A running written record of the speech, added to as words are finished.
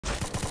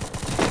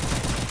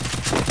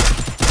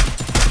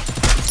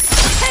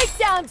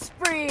Takedown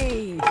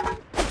spree.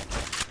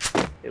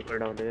 ऊपर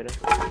down है मेरा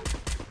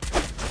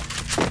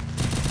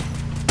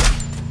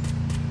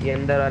ये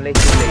अंदर वाले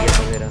क्यों ले गया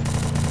था मेरा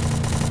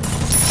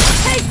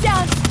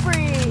Takedown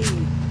spree.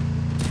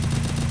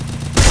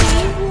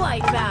 Team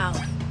wipeout.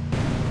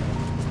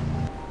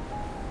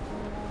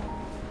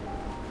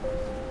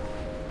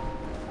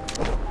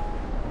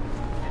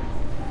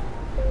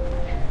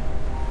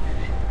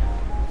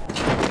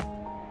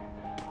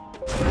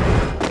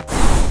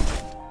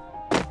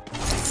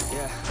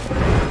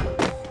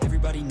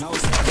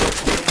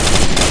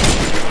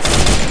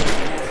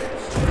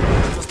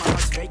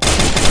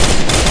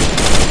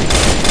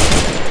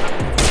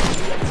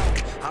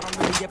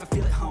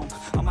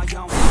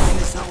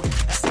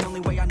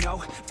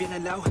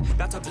 Feeling low,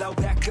 about to blow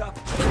back up.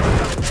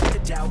 Gotta let the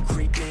doubt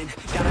creep in.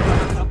 Gotta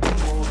grab a couple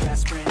more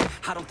aspirin.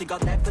 I don't think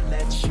I'll ever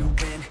let you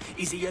in.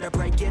 Easier to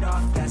break it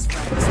off best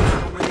friends. I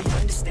don't really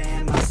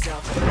understand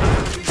myself. I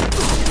don't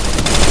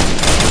really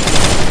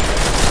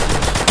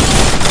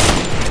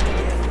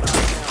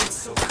It's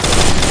so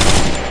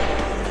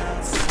cold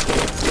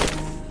outside.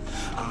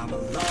 I'm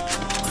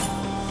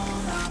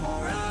alone, I'm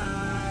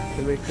alright.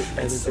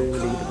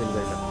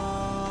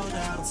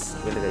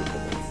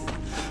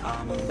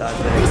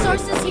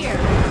 Resources here.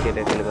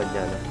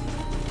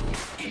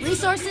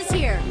 Resources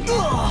here.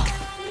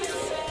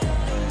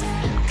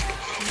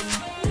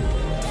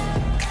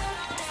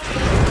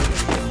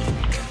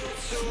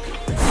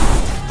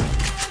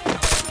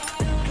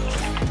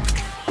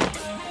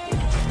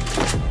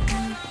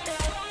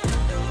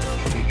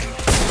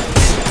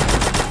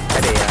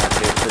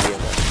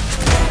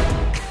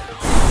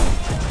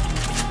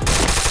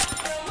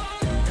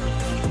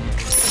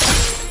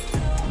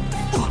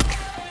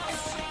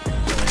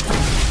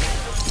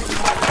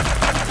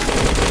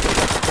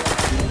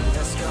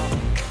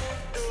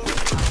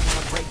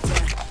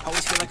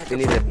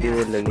 इतनी रद्दी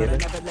और लगी है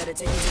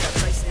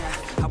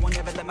I won't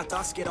ever let my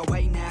thoughts get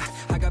away now.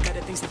 I got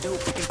better things to do,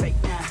 picking fate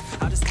now.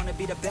 I just wanna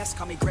be the best,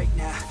 call me great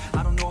now.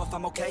 I don't know if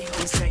I'm okay or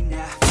insane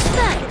now.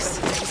 Thanks.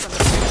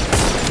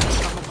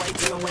 I'm away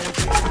till when I'm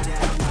feeling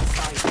down. I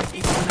fight,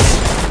 even when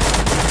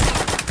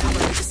I'm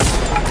ready to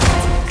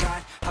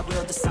decide. I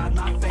will decide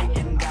my fate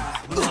and die.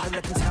 Will never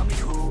let them tell me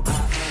who I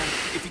am.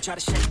 If you try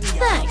to shake me,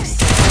 Thanks.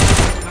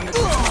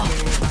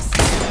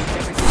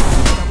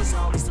 That was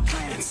always the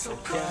plan. It's so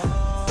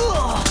cold.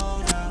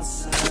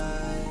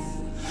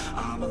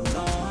 I'm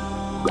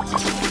alone.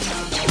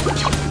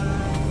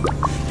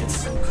 It's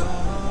so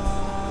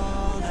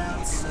cold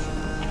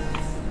outside.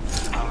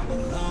 I'm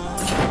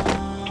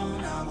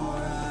alone. I'm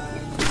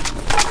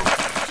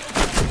alright.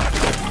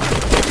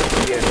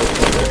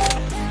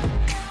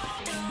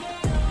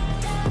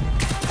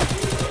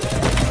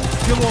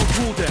 Still on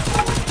cooldown.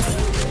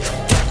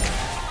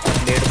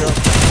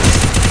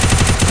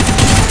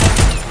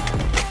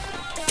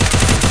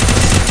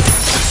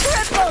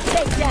 Triple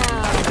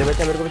takedown.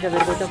 मेरे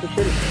को बचा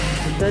कुशल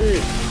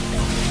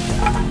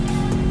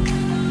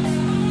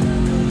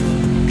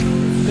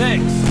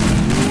Thanks.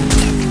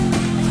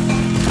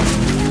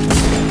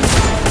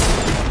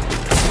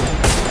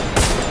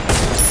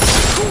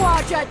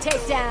 Quadra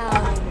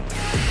takedown.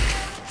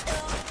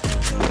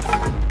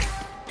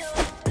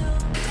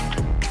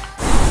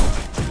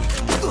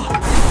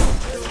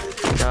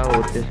 क्या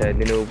होते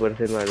शायद इन्हें ऊपर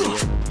से मार दिया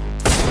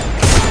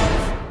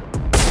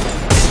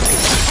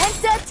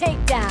Enter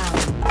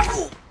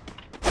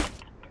takedown.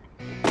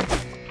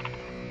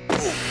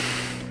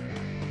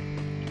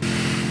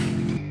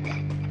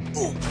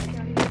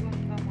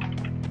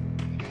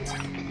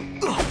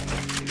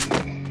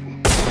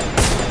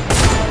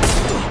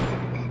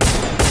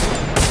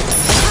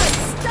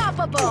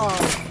 Unstoppable.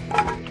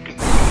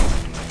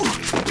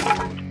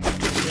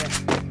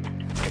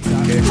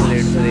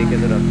 लेट से देखे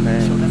तो रखता है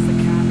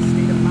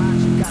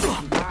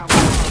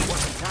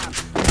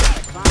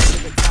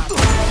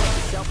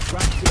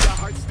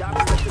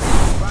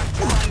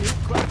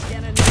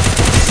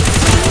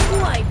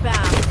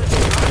Wipeout.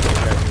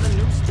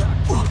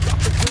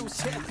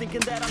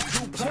 Thinking that I'm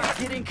too black,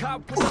 getting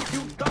caught with a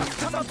few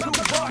thoughts. I'm about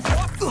to boss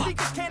off.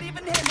 Speakers can't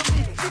even handle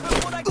me. Even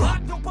what I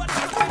got, nobody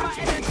can pay my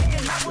energy.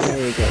 And I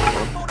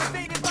will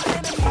motivated by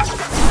enemies.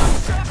 I'm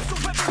strapped so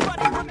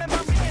everybody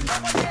remember me. And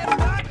now I am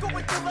not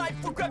going through life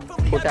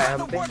regretfully. I got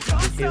the work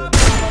done.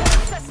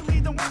 Obsessively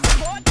the ones who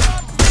bought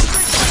jobs.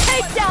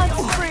 Takedown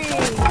spree.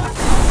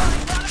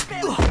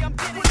 I'm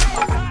getting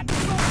hot.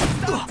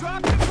 Stop,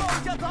 drop, and roll.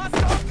 You lost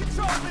all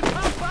control. And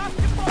pop off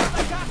your ball.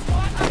 I got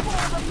what I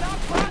ball. I'm not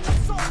bought. I'm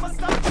sold. My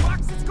stock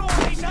box is gone.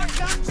 They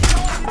knocked out your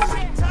on and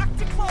shit. Talk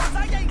to close.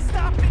 I ain't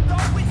stopping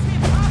though. It's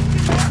hip hop.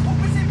 You know, or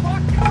is it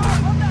rock and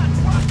roll? I'm not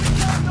dropping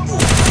down no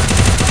more.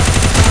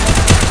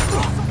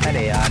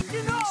 अरे यार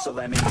So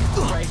let me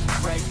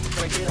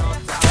break it all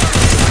down.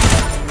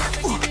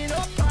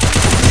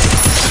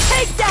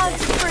 Takedown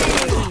spree.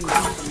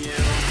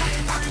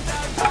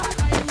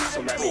 So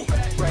let me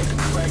break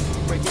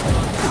it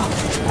all down.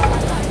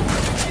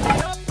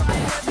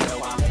 You know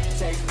I'm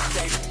taking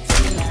that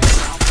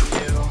down from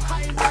you.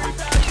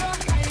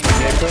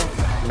 Late से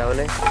down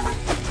है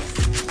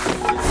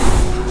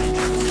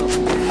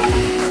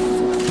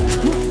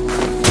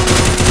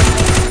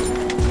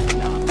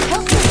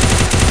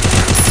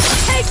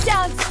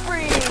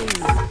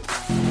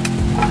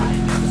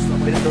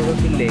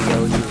किल ले गया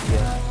वो चूक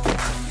गया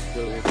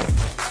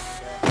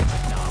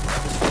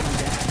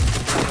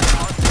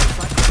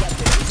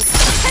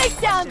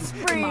Takedown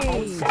spree.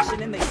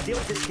 And they still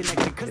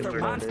disconnected cause their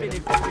mind's been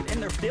infected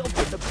and they're filled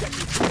with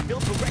objections,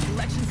 filled with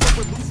recollections, so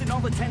we're losing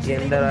all attention. ये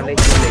अंदर वाले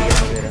किल ले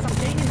गया मेरा I'm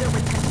gaining their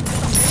attention.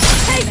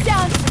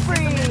 Takedown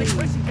spree.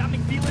 Expression got me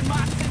feeling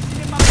my ascension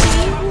in my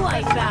Team I'm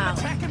wipeout.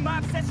 attacking my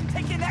obsession,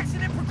 taking action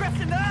and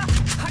progressing.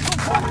 I go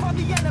hard on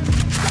the enemy.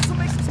 That's what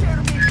makes them scared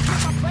of me. Get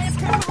my plans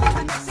carefully.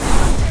 The next